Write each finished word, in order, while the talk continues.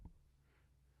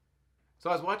So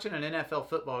I was watching an NFL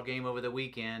football game over the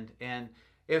weekend, and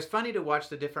it was funny to watch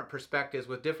the different perspectives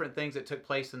with different things that took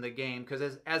place in the game,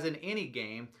 because as in any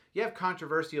game, you have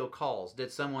controversial calls.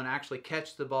 Did someone actually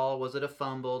catch the ball? Was it a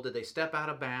fumble? Did they step out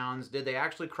of bounds? Did they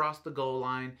actually cross the goal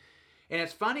line? And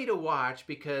it's funny to watch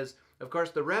because, of course,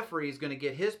 the referee is going to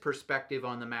get his perspective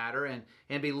on the matter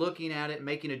and be looking at it,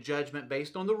 making a judgment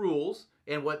based on the rules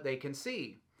and what they can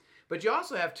see. But you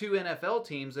also have two NFL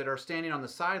teams that are standing on the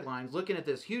sidelines looking at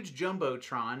this huge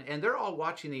jumbotron, and they're all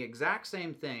watching the exact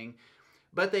same thing,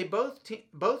 but they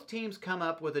both teams come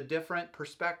up with a different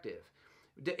perspective.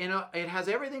 It has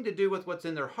everything to do with what's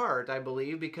in their heart, I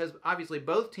believe, because obviously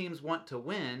both teams want to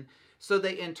win, so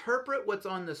they interpret what's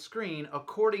on the screen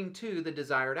according to the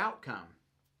desired outcome.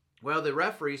 Well, the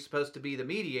referee is supposed to be the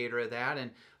mediator of that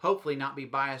and hopefully not be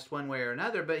biased one way or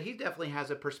another, but he definitely has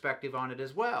a perspective on it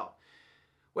as well.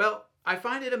 Well, I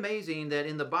find it amazing that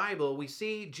in the Bible we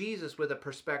see Jesus with a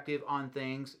perspective on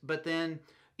things, but then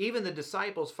even the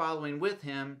disciples following with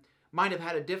him might have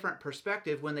had a different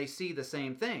perspective when they see the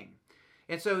same thing.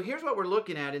 And so here's what we're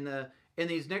looking at in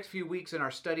these next few weeks in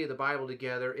our study of the Bible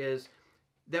together is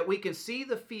that we can see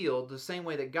the field the same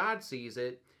way that God sees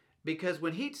it, because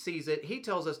when he sees it, he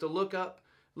tells us to look at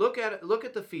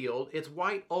the field. It's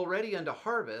white already unto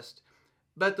harvest.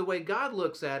 But the way God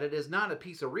looks at it is not a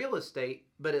piece of real estate,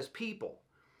 but as people.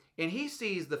 And he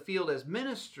sees the field as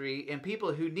ministry and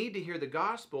people who need to hear the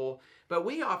gospel, but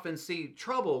we often see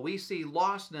trouble, we see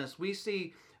lostness, we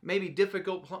see maybe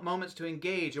difficult moments to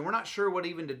engage, and we're not sure what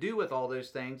even to do with all those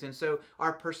things. And so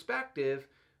our perspective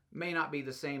may not be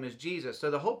the same as Jesus.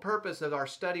 So the whole purpose of our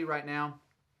study right now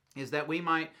is that we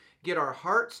might get our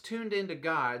hearts tuned into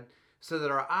God so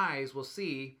that our eyes will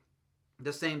see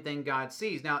the same thing God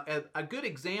sees. Now, a good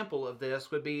example of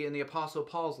this would be in the Apostle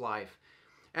Paul's life.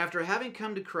 After having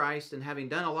come to Christ and having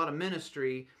done a lot of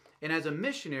ministry, and as a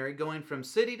missionary going from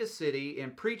city to city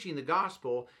and preaching the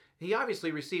gospel, he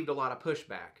obviously received a lot of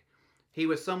pushback. He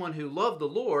was someone who loved the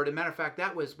Lord. As a matter of fact,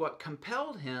 that was what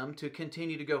compelled him to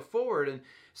continue to go forward. In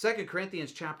 2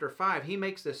 Corinthians chapter 5, he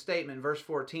makes this statement in verse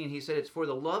 14. He said, "It's for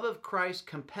the love of Christ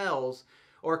compels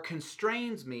or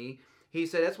constrains me." He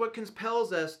said, that's what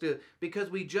compels us to, because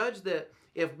we judge that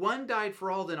if one died for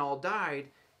all, then all died,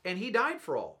 and he died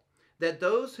for all. That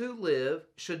those who live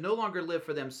should no longer live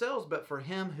for themselves, but for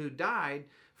him who died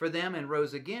for them and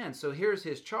rose again. So here's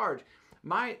his charge.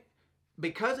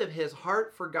 Because of his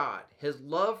heart for God, his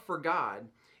love for God,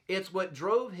 it's what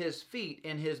drove his feet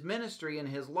in his ministry and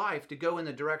his life to go in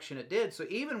the direction it did. So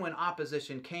even when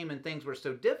opposition came and things were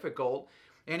so difficult,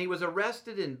 and he was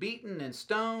arrested and beaten and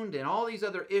stoned and all these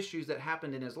other issues that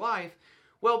happened in his life,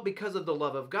 well, because of the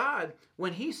love of God,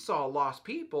 when he saw lost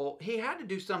people, he had to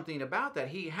do something about that.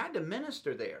 He had to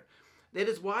minister there. That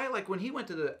is why, like when he went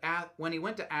to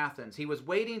Athens, he was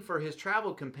waiting for his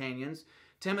travel companions,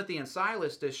 Timothy and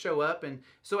Silas, to show up. And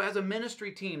so as a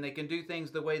ministry team, they can do things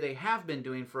the way they have been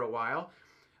doing for a while.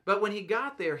 But when he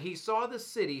got there, he saw the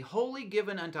city wholly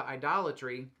given unto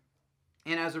idolatry.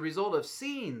 And as a result of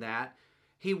seeing that,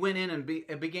 he went in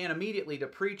and began immediately to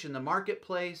preach in the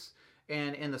marketplace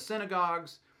and in the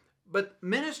synagogues. But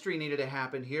ministry needed to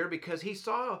happen here because he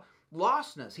saw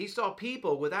lostness. He saw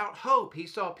people without hope. He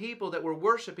saw people that were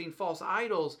worshiping false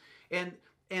idols and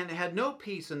had no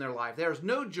peace in their life. There's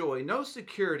no joy, no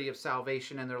security of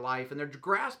salvation in their life, and they're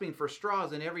grasping for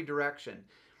straws in every direction.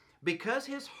 Because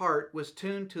his heart was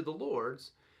tuned to the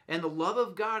Lord's, and the love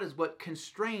of God is what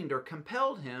constrained or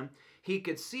compelled him, he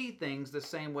could see things the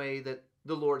same way that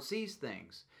the Lord sees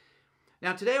things.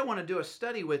 Now today I want to do a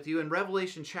study with you in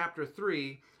Revelation chapter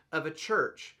 3 of a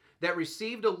church that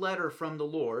received a letter from the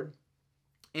Lord,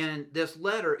 and this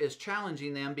letter is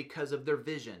challenging them because of their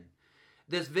vision.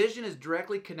 This vision is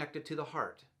directly connected to the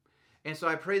heart. And so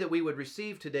I pray that we would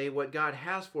receive today what God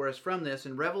has for us from this.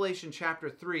 In Revelation chapter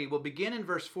 3, we'll begin in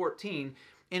verse 14,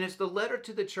 and it's the letter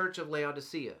to the church of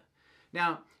Laodicea.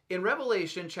 Now, in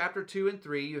Revelation chapter 2 and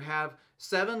 3, you have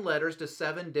 7 letters to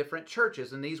 7 different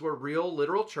churches, and these were real,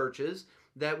 literal churches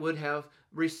that would have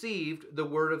received the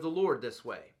word of the Lord this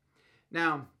way.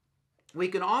 Now, we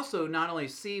can also not only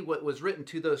see what was written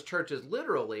to those churches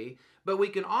literally, but we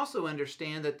can also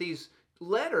understand that these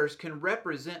letters can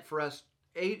represent for us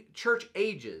church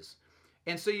ages.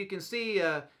 And so you can see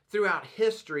throughout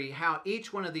history how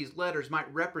each one of these letters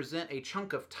might represent a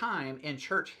chunk of time in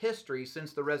church history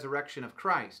since the resurrection of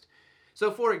Christ. So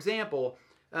for example,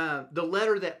 the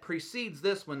letter that precedes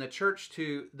this one, the church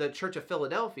of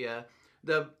Philadelphia,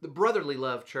 the brotherly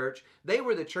love church, they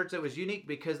were the church that was unique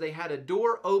because they had a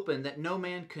door open that no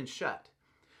man can shut.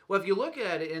 Well, if you look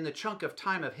at it in the chunk of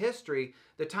time of history,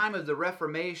 the time of the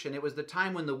Reformation, it was the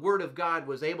time when the Word of God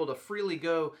was able to freely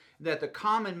go, that the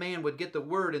common man would get the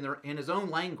Word in his own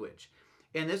language.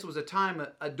 And this was a time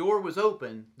a door was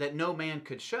open that no man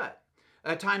could shut.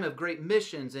 A time of great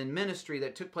missions and ministry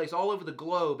that took place all over the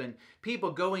globe, and people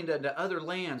going to other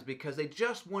lands because they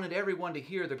just wanted everyone to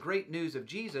hear the great news of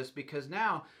Jesus, because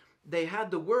now they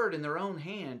had the Word in their own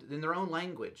hand, in their own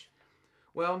language.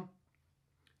 Well,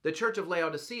 the Church of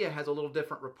Laodicea has a little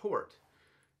different report.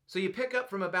 So you pick up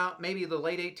from about maybe the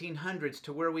late 1800s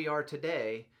to where we are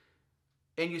today,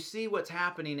 and you see what's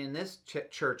happening in this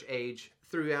church age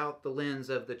throughout the lens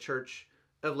of the Church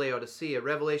of Laodicea.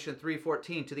 Revelation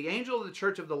 3:14, to the angel of the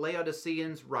church of the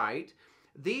Laodiceans write,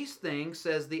 these things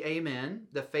says the Amen,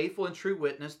 the faithful and true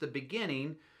witness, the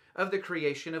beginning of the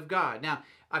creation of God. Now,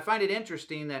 I find it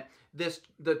interesting that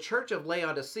the Church of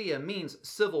Laodicea means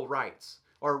civil rights,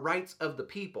 or rights of the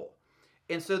people.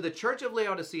 And so the Church of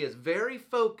Laodicea is very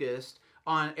focused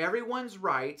on everyone's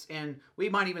rights, and we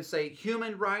might even say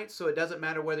human rights, so it doesn't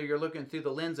matter whether you're looking through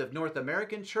the lens of North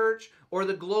American church or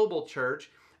the global church.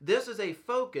 This is a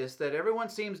focus that everyone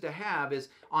seems to have, is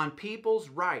on people's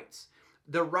rights.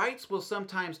 The rights will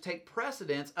sometimes take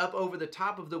precedence up over the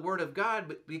top of the Word of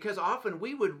God, because often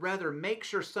we would rather make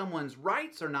sure someone's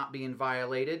rights are not being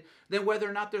violated than whether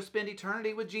or not they'll spend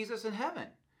eternity with Jesus in heaven.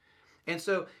 And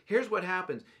so here's what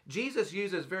happens. Jesus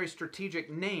uses very strategic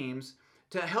names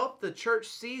to help the church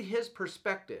see his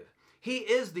perspective. He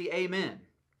is the Amen.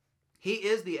 He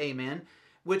is the Amen,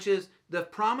 which is the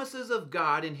promises of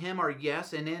God in him are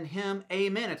yes, and in him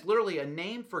amen. It's literally a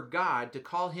name for God to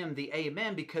call him the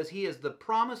Amen, because he is the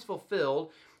promise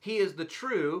fulfilled. He is the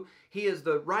true. He is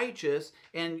the righteous.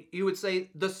 And you would say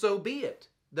the so be it.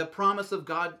 The promise of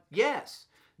God, yes.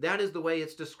 That is the way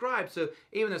it's described. So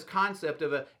even this concept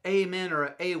of a amen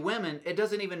or a women, it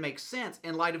doesn't even make sense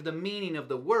in light of the meaning of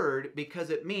the word, because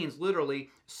it means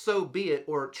literally so be it,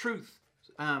 or truth,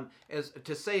 as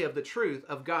to say of the truth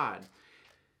of God.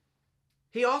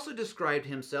 He also described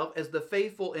himself as the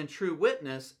faithful and true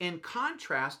witness, in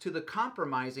contrast to the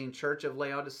compromising church of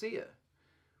Laodicea.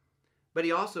 But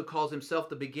he also calls himself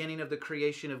the beginning of the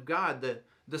creation of God,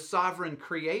 the sovereign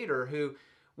creator, who,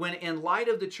 when in light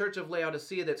of the church of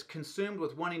Laodicea that's consumed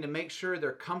with wanting to make sure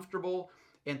they're comfortable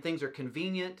and things are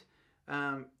convenient,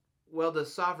 well, the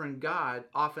sovereign God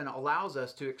often allows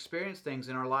us to experience things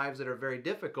in our lives that are very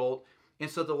difficult. And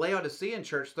so the Laodicean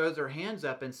church throws their hands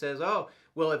up and says, oh,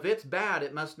 well, if it's bad,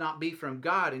 it must not be from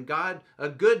God. And God, a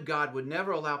good God, would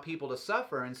never allow people to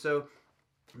suffer. And so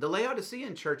the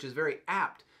Laodicean church is very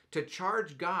apt to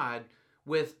charge God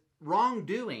with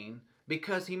wrongdoing,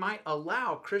 because he might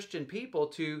allow Christian people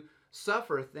to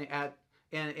suffer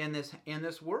in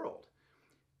this world.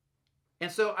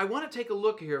 And so I want to take a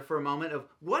look here for a moment of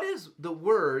what is the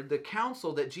word, the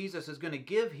counsel that Jesus is going to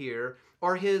give here,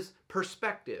 or his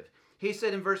perspective. He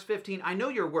said in verse 15, I know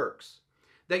your works,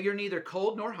 that you're neither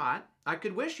cold nor hot. I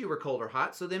could wish you were cold or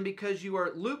hot. So then because you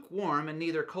are lukewarm and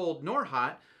neither cold nor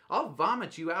hot, I'll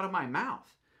vomit you out of my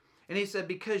mouth. And he said,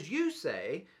 because you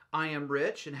say, I am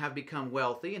rich and have become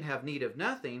wealthy and have need of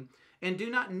nothing, and do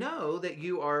not know that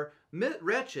you are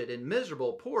wretched and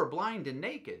miserable, poor, blind, and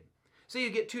naked. So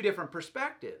you get two different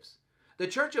perspectives. The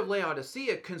church of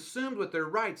Laodicea, consumed with their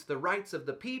rights, the rights of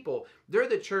the people, they're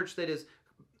the church that is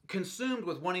consumed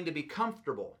with wanting to be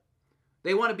comfortable.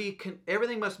 They want to be,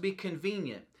 everything must be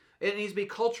convenient. It needs to be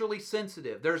culturally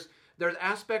sensitive. There's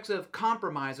aspects of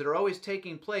compromise that are always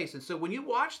taking place. And so when you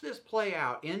watch this play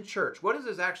out in church, what does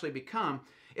this actually become?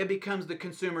 It becomes the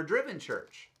consumer-driven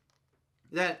church.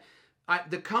 The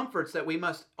comforts that we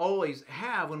must always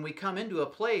have when we come into a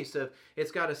place of,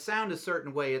 it's got to sound a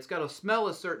certain way, it's got to smell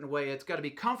a certain way, it's got to be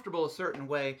comfortable a certain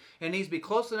way, and it needs to be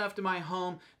close enough to my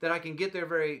home that I can get there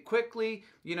very quickly.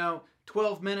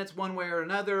 12 minutes one way or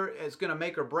another is going to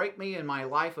make or break me in my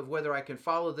life of whether I can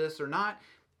follow this or not.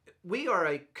 We are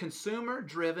a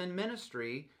consumer-driven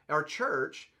ministry, our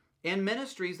church, and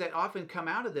ministries that often come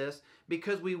out of this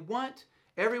because we want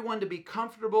everyone to be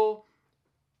comfortable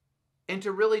and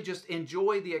to really just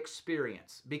enjoy the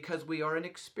experience, because we are an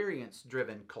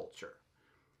experience-driven culture.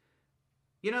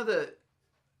 The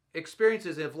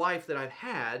experiences of life that I've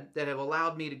had that have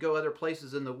allowed me to go other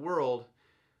places in the world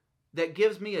that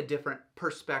gives me a different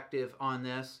perspective on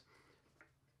this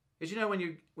is, when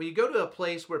you go to a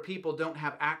place where people don't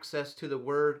have access to the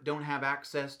Word, don't have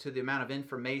access to the amount of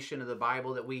information of the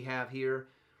Bible that we have here,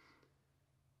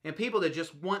 and people that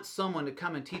just want someone to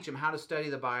come and teach them how to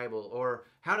study the Bible or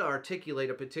how to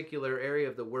articulate a particular area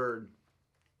of the Word.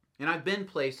 And I've been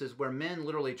places where men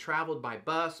literally traveled by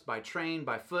bus, by train,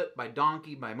 by foot, by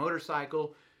donkey, by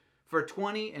motorcycle for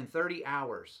 20 and 30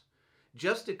 hours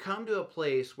just to come to a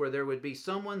place where there would be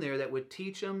someone there that would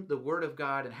teach them the Word of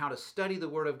God and how to study the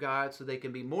Word of God so they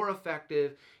can be more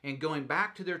effective in going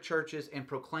back to their churches and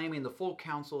proclaiming the full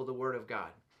counsel of the Word of God.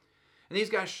 And these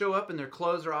guys show up and their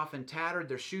clothes are often tattered,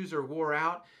 their shoes are wore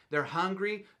out, they're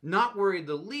hungry, not worried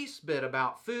the least bit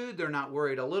about food, they're not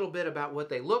worried a little bit about what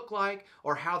they look like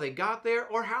or how they got there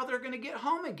or how they're going to get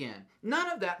home again. None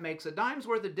of that makes a dime's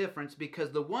worth of difference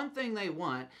because the one thing they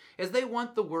want is they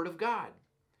want the Word of God.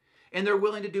 And they're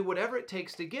willing to do whatever it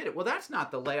takes to get it. Well, that's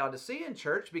not the Laodicean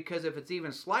church, because if it's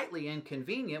even slightly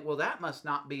inconvenient, well, that must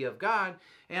not be of God,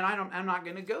 and I'm not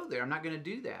going to go there. I'm not going to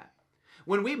do that.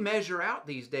 When we measure out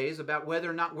these days about whether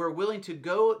or not we're willing to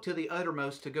go to the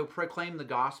uttermost to go proclaim the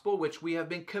gospel, which we have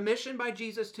been commissioned by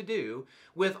Jesus to do,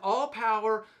 with all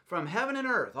power from heaven and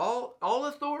earth, all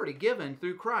authority given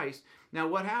through Christ, now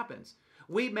what happens?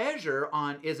 We measure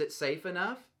on, is it safe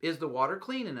enough? Is the water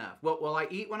clean enough? What will I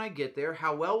eat when I get there?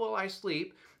 How well will I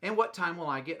sleep? And what time will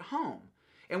I get home?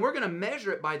 And we're going to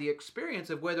measure it by the experience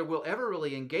of whether we'll ever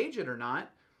really engage it or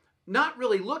not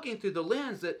really looking through the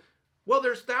lens that, well,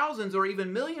 there's thousands or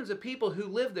even millions of people who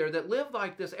live there that live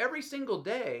like this every single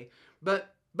day,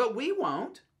 but we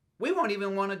won't. We won't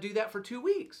even want to do that for 2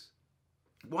 weeks.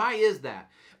 Why is that?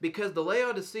 Because the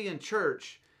Laodicean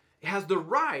church has the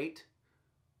right,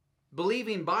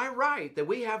 believing by right that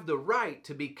we have the right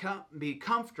to be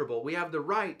comfortable. We have the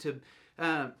right to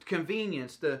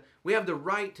convenience. We have the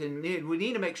right to, we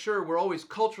need to make sure we're always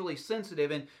culturally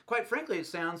sensitive. And quite frankly, it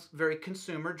sounds very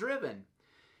consumer driven.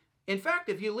 In fact,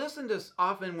 if you listen to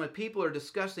often when people are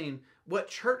discussing what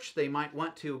church they might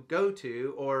want to go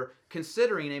to or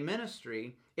considering a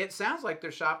ministry, it sounds like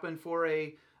they're shopping for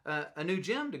a new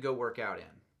gym to go work out in.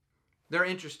 They're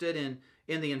interested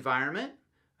in the environment,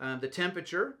 the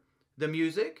temperature, the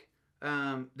music,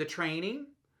 the training,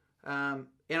 and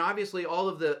obviously all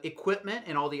of the equipment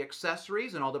and all the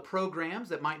accessories and all the programs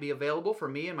that might be available for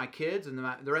me and my kids and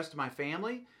the rest of my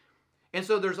family. And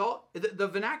so there's the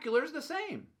vernacular is the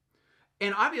same.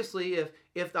 And obviously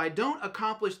if I don't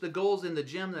accomplish the goals in the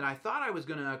gym that I thought I was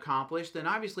going to accomplish, then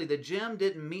obviously the gym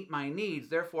didn't meet my needs.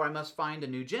 Therefore, I must find a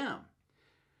new gym.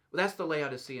 Well, that's the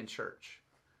Laodicean church.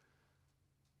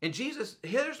 And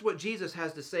here's what Jesus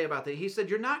has to say about that. He said,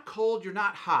 you're not cold, you're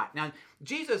not hot. Now,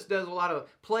 Jesus does a lot of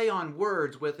play on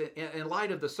words with it in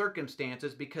light of the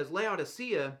circumstances, because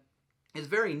Laodicea is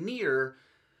very near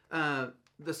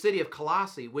the city of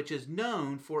Colossae, which is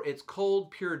known for its cold,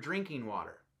 pure drinking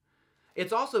water.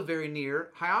 It's also very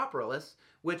near Hierapolis,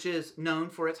 which is known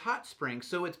for its hot springs.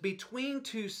 So it's between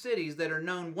two cities that are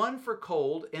known, one for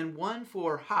cold and one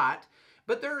for hot,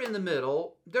 but they're in the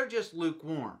middle. They're just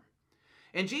lukewarm.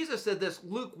 And Jesus said this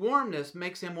lukewarmness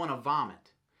makes him want to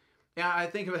vomit. Yeah, I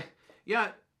think of it. Yeah,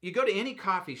 you go to any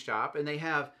coffee shop and they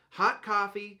have hot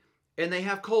coffee and they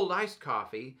have cold iced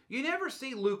coffee. You never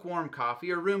see lukewarm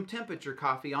coffee or room temperature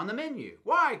coffee on the menu.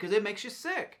 Why? Because it makes you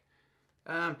sick.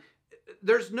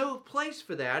 There's no place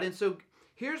for that. And so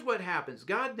here's what happens.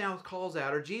 God now calls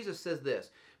out, or Jesus says this,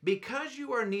 because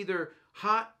you are neither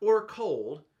hot or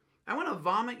cold, I want to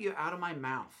vomit you out of my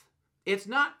mouth. It's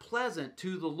not pleasant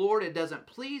to the Lord. It doesn't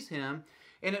please him.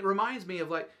 And it reminds me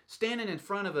of like standing in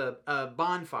front of a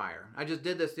bonfire. I just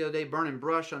did this the other day, burning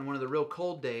brush on one of the real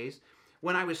cold days.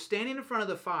 When I was standing in front of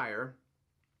the fire,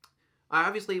 I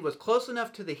obviously was close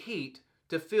enough to the heat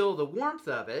to feel the warmth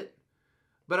of it,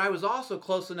 but I was also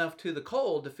close enough to the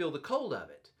cold to feel the cold of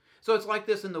it. So it's like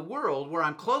this in the world where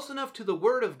I'm close enough to the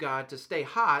Word of God to stay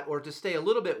hot or to stay a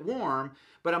little bit warm,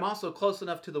 but I'm also close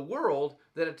enough to the world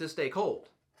to stay cold.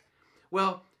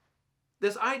 Well,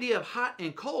 this idea of hot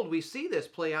and cold, we see this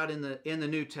play out in the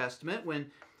New Testament.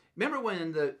 Remember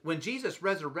when Jesus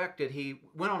resurrected, he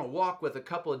went on a walk with a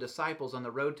couple of disciples on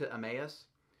the road to Emmaus?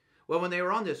 Well, when they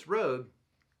were on this road,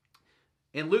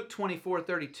 in Luke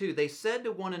 24:32, they said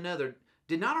to one another,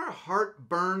 did not our heart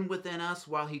burn within us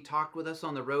while he talked with us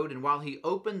on the road and while he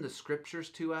opened the scriptures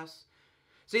to us?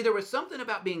 See, there was something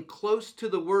about being close to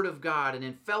the Word of God and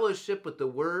in fellowship with the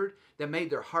Word that made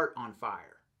their heart on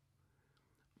fire.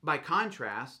 By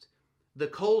contrast, the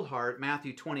cold heart,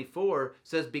 Matthew 24,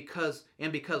 says, because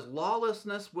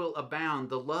lawlessness will abound,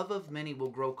 the love of many will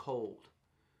grow cold.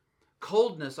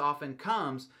 Coldness often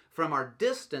comes from our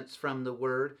distance from the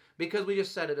Word because we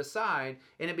just set it aside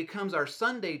and it becomes our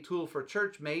Sunday tool for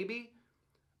church maybe,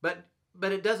 but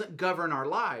it doesn't govern our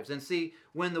lives. And see,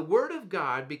 when the Word of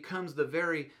God becomes the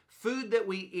very food that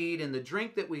we eat and the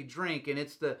drink that we drink, and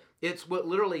it's what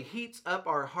literally heats up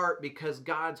our heart because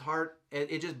God's heart,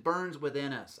 it just burns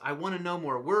within us. I want to know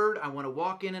more Word. I want to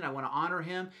walk in it. I want to honor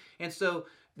Him. And so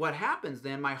what happens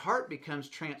then, my heart becomes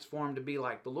transformed to be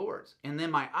like the Lord's. And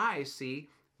then my eyes see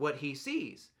what he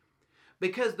sees.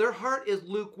 Because their heart is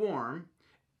lukewarm,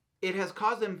 it has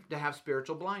caused them to have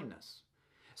spiritual blindness.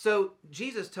 So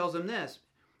Jesus tells them this,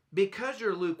 because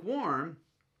you're lukewarm,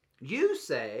 you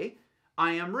say,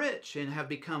 I am rich and have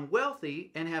become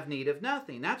wealthy and have need of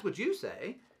nothing. That's what you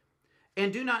say.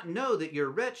 And do not know that you're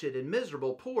wretched and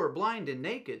miserable, poor, blind, and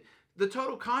naked. The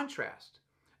total contrast.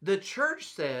 The church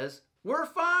says, we're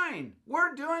fine.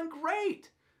 We're doing great.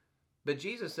 But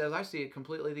Jesus says, I see it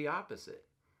completely the opposite.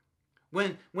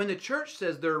 When the church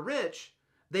says they're rich,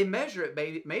 they measure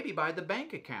it maybe by the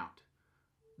bank account.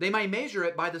 They may measure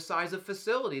it by the size of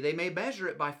facility. They may measure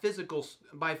it by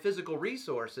physical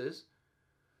resources.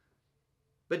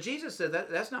 But Jesus said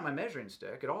that's not my measuring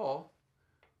stick at all.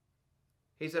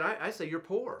 He said, I say you're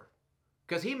poor.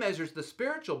 Because he measures the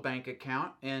spiritual bank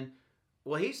account, and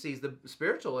well, he sees the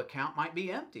spiritual account might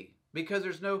be empty because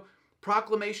there's no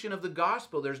proclamation of the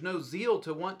gospel. There's no zeal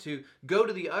to want to go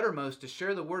to the uttermost to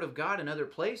share the word of God in other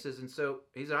places. And so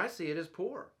he said, I see it as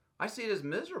poor. I see it as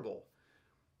miserable.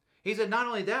 He said, not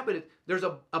only that, but there's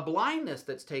a blindness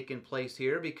that's taken place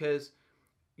here because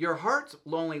your heart's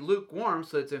only lukewarm,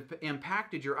 so it's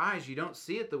impacted your eyes. You don't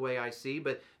see it the way I see,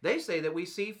 but they say that we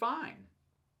see fine.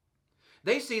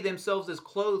 They see themselves as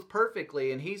clothed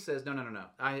perfectly, and he says, no.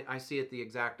 I see it the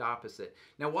exact opposite.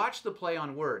 Now watch the play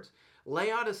on words.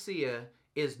 Laodicea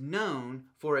is known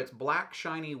for its black,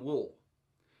 shiny wool.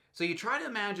 So you try to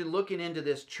imagine looking into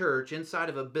this church inside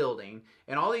of a building,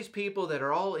 and all these people that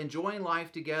are all enjoying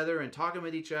life together and talking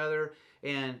with each other,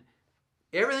 and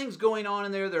everything's going on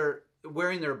in there. They're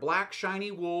wearing their black,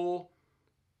 shiny wool,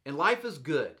 and life is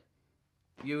good.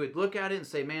 You would look at it and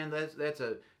say, man, that's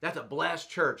a blessed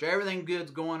church. Everything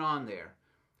good's going on there.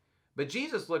 But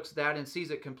Jesus looks at that and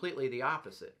sees it completely the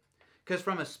opposite. Because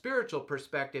from a spiritual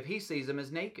perspective, he sees them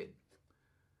as naked.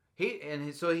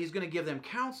 So he's going to give them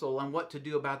counsel on what to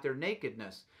do about their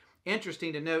nakedness.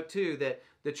 Interesting to note, too, that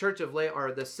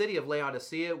the city of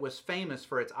Laodicea was famous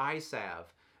for its eye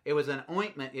salve. It was an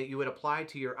ointment that you would apply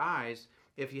to your eyes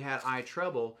if you had eye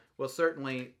trouble. Well,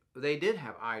 certainly they did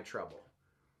have eye trouble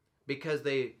because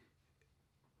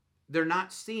they're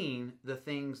not seeing the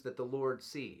things that the Lord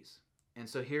sees. And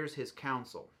so here's his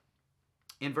counsel.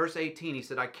 In verse 18, he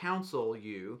said, I counsel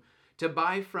you to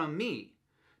buy from me.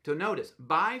 To notice,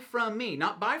 buy from me,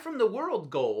 not buy from the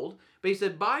world gold, but he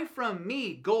said, buy from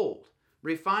me gold,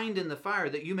 refined in the fire,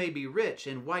 that you may be rich,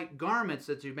 and white garments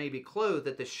that you may be clothed,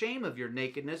 that the shame of your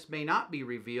nakedness may not be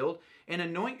revealed, and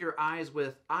anoint your eyes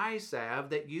with eye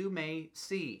salve, that you may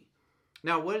see.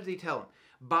 Now, what does he tell him?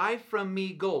 Buy from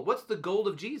me gold. What's the gold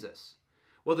of Jesus?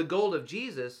 Well, the gold of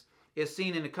Jesus is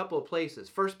seen in a couple of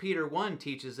places. 1 Peter 1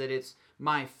 teaches that it's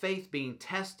my faith being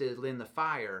tested in the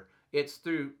fire. It's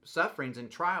through sufferings and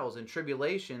trials and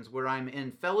tribulations where I'm in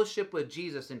fellowship with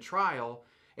Jesus in trial,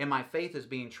 and my faith is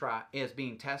being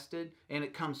tested, and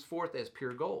it comes forth as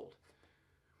pure gold.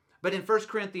 But in 1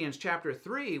 Corinthians chapter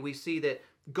 3, we see that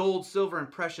gold, silver,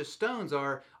 and precious stones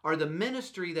are the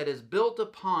ministry that is built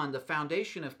upon the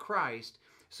foundation of Christ.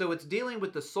 So it's dealing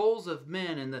with the souls of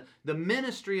men and the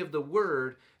ministry of the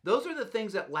Word. Those are the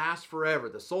things that last forever.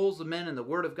 The souls of men and the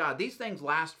Word of God. These things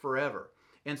last forever.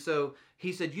 And so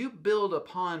he said, you build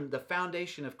upon the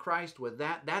foundation of Christ with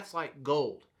that. That's like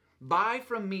gold. Buy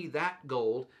from me that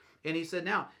gold. And he said,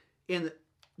 now,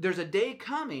 there's a day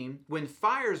coming when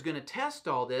fire is going to test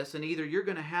all this, and either you're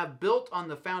going to have built on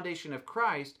the foundation of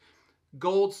Christ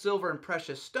gold, silver, and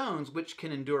precious stones, which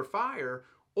can endure fire,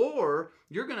 or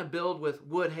you're going to build with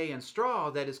wood, hay, and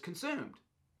straw that is consumed.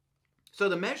 So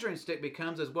the measuring stick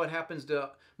becomes is what happens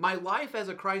to my life as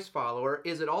a Christ follower.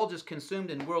 Is it all just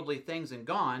consumed in worldly things and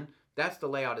gone? That's the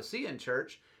Laodicean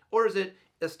church. Or is it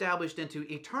established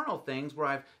into eternal things where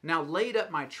I've now laid up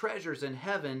my treasures in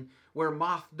heaven where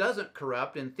moth doesn't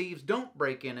corrupt and thieves don't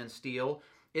break in and steal?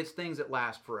 It's things that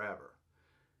last forever.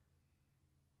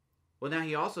 Well, now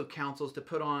he also counsels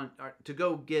to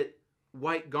go get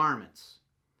white garments.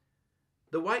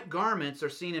 The white garments are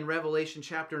seen in Revelation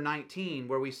chapter 19,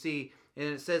 where we see, and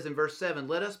it says in verse 7,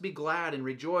 let us be glad and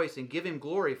rejoice and give him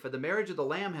glory, for the marriage of the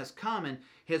Lamb has come, and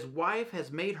his wife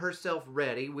has made herself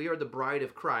ready. We are the bride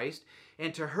of Christ.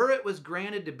 And to her it was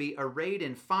granted to be arrayed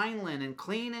in fine linen,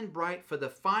 clean and bright, for the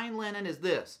fine linen is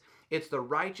this. It's the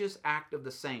righteous act of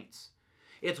the saints.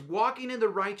 It's walking in the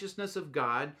righteousness of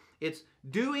God. It's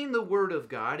doing the word of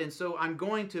God. And so I'm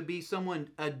going to be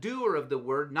a doer of the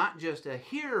word, not just a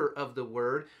hearer of the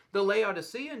word. The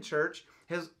Laodicean church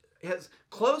has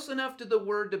close enough to the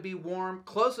word to be warm,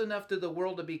 close enough to the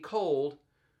world to be cold.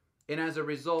 And as a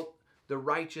result, the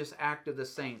righteous act of the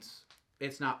saints,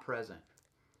 it's not present.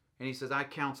 And he says, I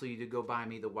counsel you to go buy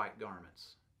me the white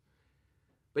garments.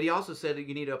 But he also said that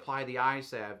you need to apply the eye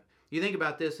salve. You think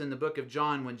about this in the book of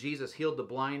John when Jesus healed the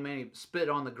blind man. He spit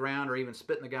on the ground or even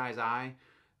spit in the guy's eye.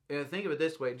 Think of it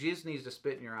this way. Jesus needs to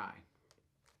spit in your eye.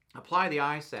 Apply the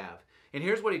eye salve. And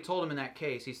here's what he told him in that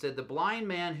case. He said, the blind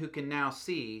man who can now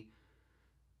see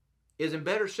is in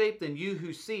better shape than you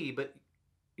who see, but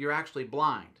you're actually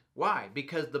blind. Why?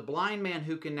 Because the blind man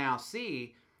who can now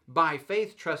see, by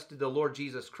faith, trusted the Lord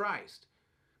Jesus Christ.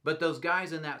 But those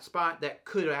guys in that spot that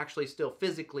could actually still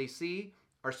physically see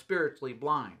are spiritually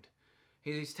blind.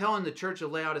 He's telling the church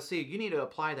of Laodicea, you need to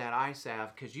apply that eye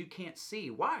salve because you can't see.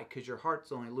 Why? Because your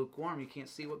heart's only lukewarm. You can't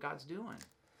see what God's doing.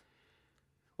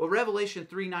 Well, Revelation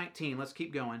 3:19, let's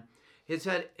keep going. It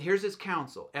said, here's his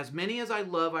counsel. As many as I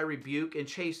love, I rebuke and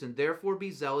chasten. Therefore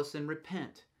be zealous and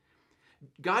repent.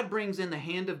 God brings in the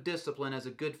hand of discipline as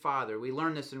a good father. We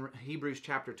learn this in Hebrews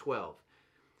chapter 12.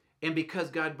 And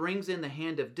because God brings in the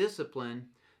hand of discipline,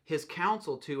 his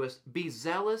counsel to us, be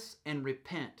zealous and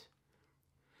repent.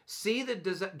 See the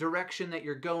direction that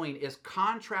you're going is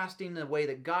contrasting the way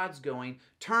that God's going.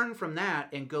 Turn from that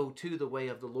and go to the way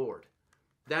of the Lord.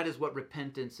 That is what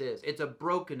repentance is. It's a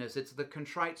brokenness. It's the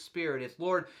contrite spirit. It's,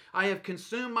 Lord, I have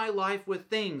consumed my life with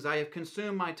things. I have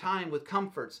consumed my time with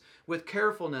comforts, with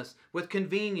carefulness, with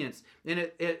convenience. And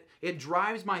it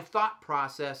drives my thought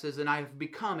processes, and I have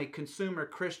become a consumer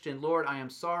Christian. Lord, I am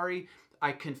sorry.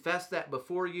 I confess that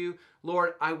before you.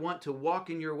 Lord, I want to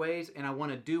walk in your ways, and I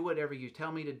want to do whatever you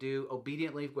tell me to do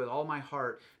obediently with all my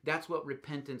heart. That's what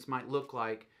repentance might look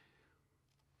like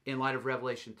in light of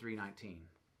Revelation 3:19.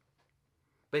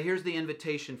 But here's the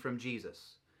invitation from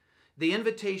Jesus. The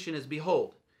invitation is,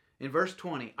 behold, in verse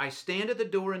 20, I stand at the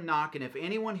door and knock, and if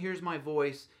anyone hears my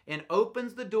voice and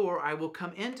opens the door, I will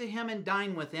come into him and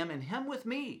dine with him, and him with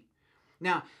me.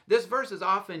 Now, this verse is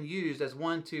often used as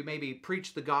one to maybe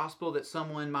preach the gospel, that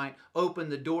someone might open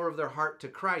the door of their heart to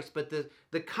Christ, but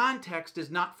the context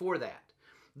is not for that.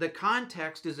 The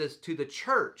context is as to the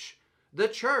church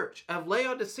of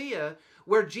Laodicea,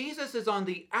 where Jesus is on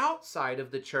the outside of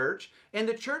the church, and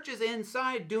the church is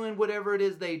inside doing whatever it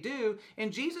is they do,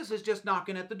 and Jesus is just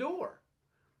knocking at the door.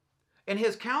 And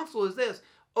his counsel is this,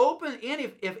 open,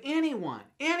 if anyone,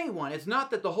 it's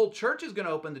not that the whole church is going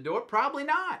to open the door, probably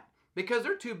not, because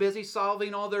they're too busy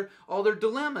solving all their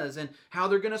dilemmas and how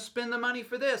they're going to spend the money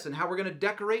for this and how we're going to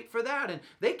decorate for that, and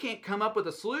they can't come up with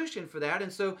a solution for that,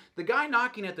 and so the guy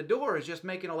knocking at the door is just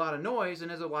making a lot of noise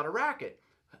and there's a lot of racket.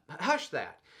 Hush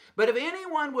that. But if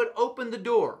anyone would open the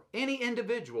door, any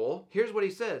individual, here's what he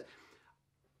says,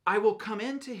 I will come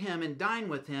into him and dine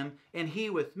with him, and he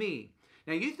with me.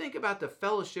 Now you think about the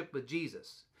fellowship with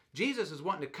Jesus. Jesus is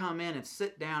wanting to come in and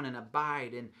sit down and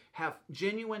abide and have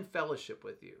genuine fellowship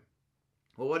with you.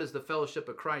 Well, what does the fellowship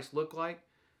of Christ look like?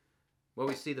 Well,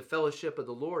 we see the fellowship of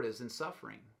the Lord is in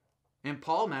suffering. And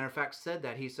Paul, matter of fact, said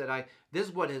that. He said, this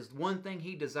is what is one thing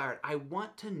he desired. I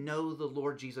want to know the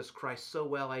Lord Jesus Christ so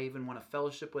well, I even want to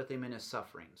fellowship with him in his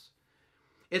sufferings.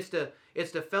 It's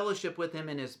to fellowship with him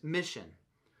in his mission,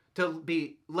 to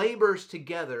be laborers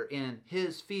together in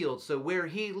his field. So where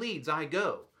he leads, I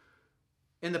go.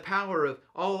 And the power of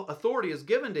all authority is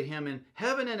given to him in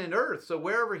heaven and in earth. So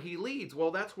wherever he leads, well,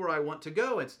 that's where I want to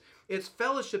go. It's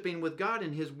fellowshipping with God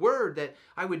in his word, that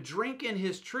I would drink in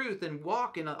his truth and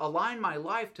walk and align my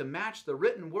life to match the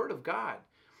written word of God.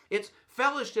 It's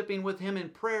fellowshipping with him in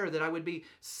prayer, that I would be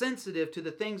sensitive to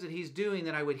the things that he's doing,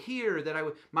 that I would hear,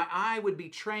 that my eye would be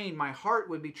trained, my heart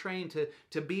would be trained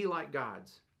to be like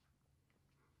God's.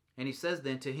 And he says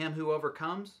then, to him who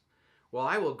overcomes, well,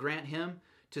 I will grant him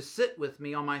to sit with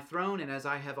me on my throne, and as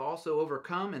I have also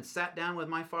overcome and sat down with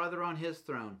my Father on his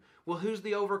throne. Well, who's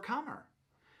the overcomer?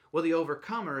 Well, the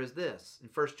overcomer is this. In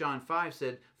 1 John 5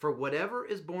 said, for whatever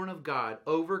is born of God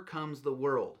overcomes the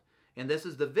world. And this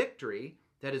is the victory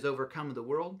that has overcome the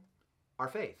world, our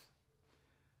faith.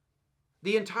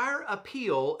 The entire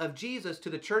appeal of Jesus to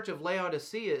the church of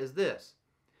Laodicea is this.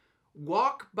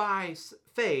 Walk by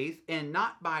faith and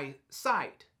not by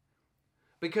sight.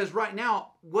 Because right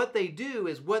now, what they do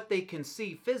is what they can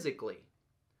see physically.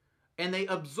 And they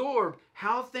absorb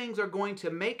how things are going to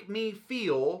make me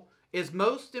feel is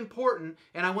most important,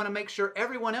 and I want to make sure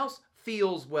everyone else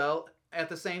feels well at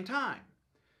the same time.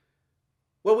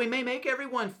 Well, we may make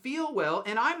everyone feel well,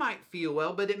 and I might feel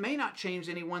well, but it may not change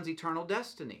anyone's eternal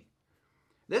destiny.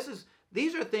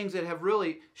 These are things that have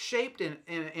really shaped and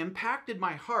impacted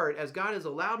my heart as God has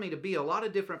allowed me to be a lot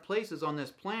of different places on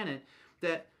this planet,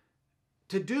 that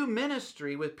to do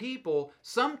ministry with people,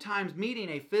 sometimes meeting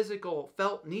a physical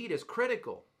felt need is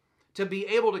critical. To be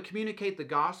able to communicate the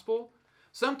gospel,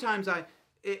 sometimes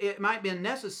it might be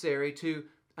necessary to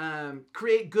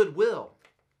create goodwill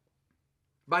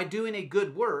by doing a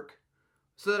good work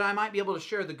so that I might be able to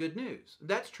share the good news.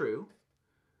 That's true.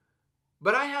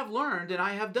 But I have learned, and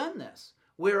I have done this,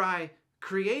 where I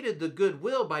created the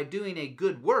goodwill by doing a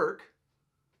good work,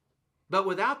 but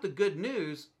without the good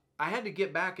news, I had to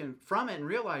get back from it and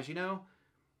realize,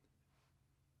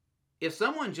 if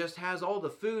someone just has all the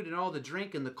food and all the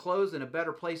drink and the clothes and a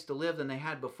better place to live than they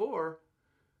had before,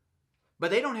 but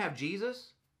they don't have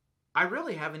Jesus, I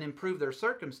really haven't improved their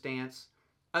circumstance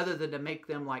other than to make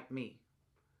them like me.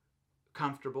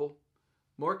 Comfortable,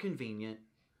 more convenient,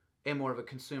 and more of a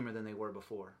consumer than they were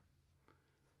before.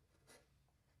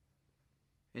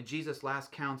 And Jesus'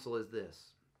 last counsel is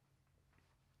this: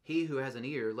 he who has an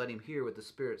ear, let him hear what the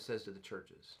Spirit says to the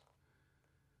churches.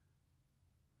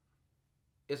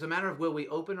 It's a matter of, will we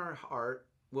open our heart,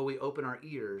 will we open our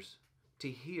ears to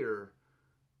hear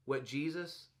what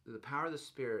Jesus, the power of the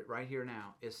Spirit right here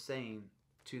now, is saying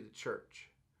to the church?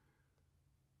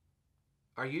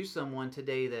 Are you someone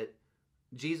today that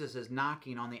Jesus is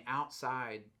knocking on the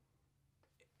outside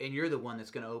and you're the one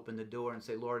that's going to open the door and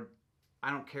say, Lord,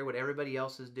 I don't care what everybody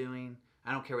else is doing.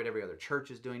 I don't care what every other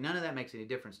church is doing. None of that makes any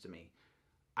difference to me.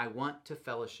 I want to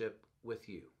fellowship with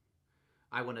you.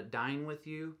 I want to dine with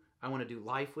you. I want to do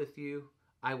life with you.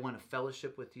 I want to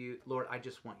fellowship with you. Lord, I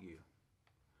just want you.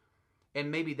 And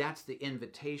maybe that's the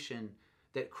invitation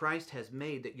that Christ has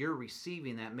made, that you're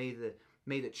receiving that. May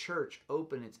the church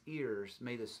open its ears.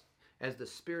 May this, as the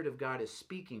Spirit of God is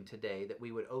speaking today, that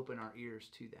we would open our ears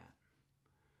to that.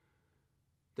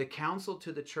 The counsel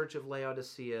to the church of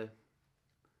Laodicea,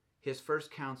 his first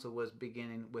counsel was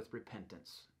beginning with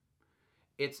repentance.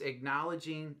 It's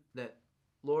acknowledging that,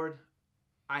 Lord,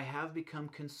 I have become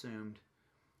consumed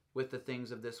with the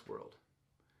things of this world.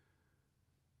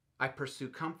 I pursue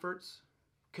comforts,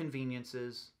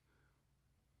 conveniences.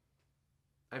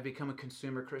 I've become a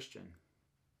consumer Christian.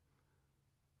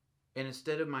 And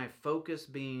instead of my focus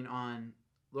being on,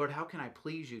 Lord, how can I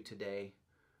please you today?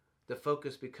 The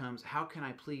focus becomes, how can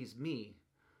I please me?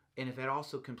 And if it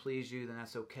also can please you, then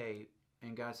that's okay.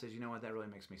 And God says, you know what, that really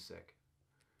makes me sick.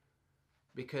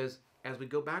 Because as we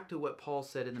go back to what Paul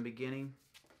said in the beginning,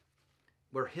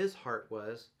 where his heart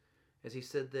was, as he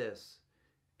said this,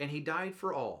 and he died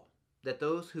for all, that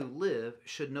those who live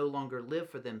should no longer live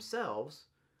for themselves,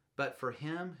 but for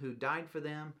him who died for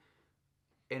them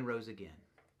and rose again.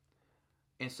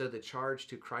 And so the charge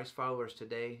to Christ followers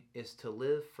today is to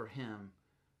live for him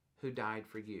who died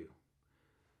for you.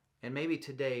 And maybe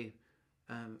today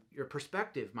your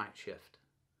perspective might shift,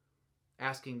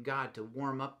 asking God to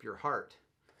warm up your heart,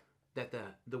 that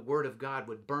the Word of God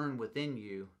would burn within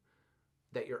you,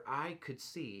 that your eye could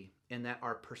see, and that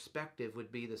our perspective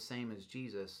would be the same as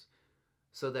Jesus,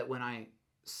 so that when I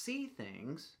see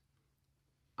things,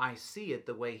 I see it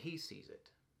the way he sees it.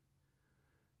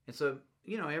 And so,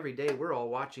 every day we're all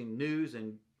watching news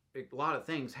and a lot of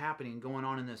things happening, going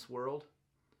on in this world.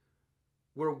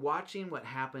 We're watching what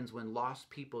happens when lost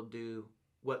people do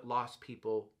what lost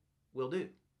people will do.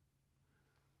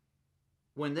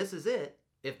 When this is it,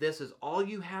 if this is all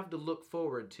you have to look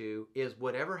forward to, is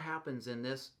whatever happens in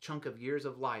this chunk of years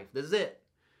of life, this is it,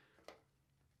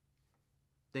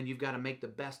 then you've got to make the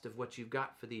best of what you've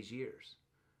got for these years.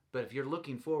 But if you're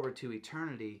looking forward to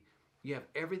eternity, you have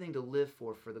everything to live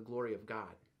for the glory of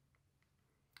God.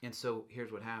 And so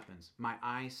here's what happens. My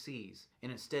eye sees,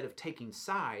 and instead of taking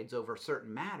sides over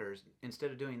certain matters, instead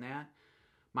of doing that,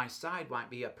 my side might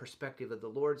be a perspective of the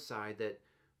Lord's side, that,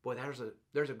 boy,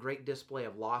 there's a great display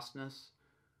of lostness.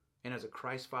 And as a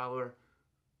Christ follower,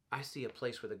 I see a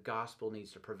place where the gospel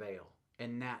needs to prevail,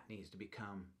 and that needs to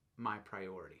become my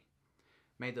priority.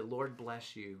 May the Lord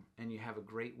bless you, and you have a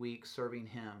great week serving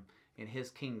him in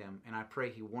his kingdom. And I pray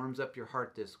he warms up your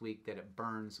heart this week, that it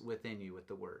burns within you with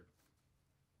the word.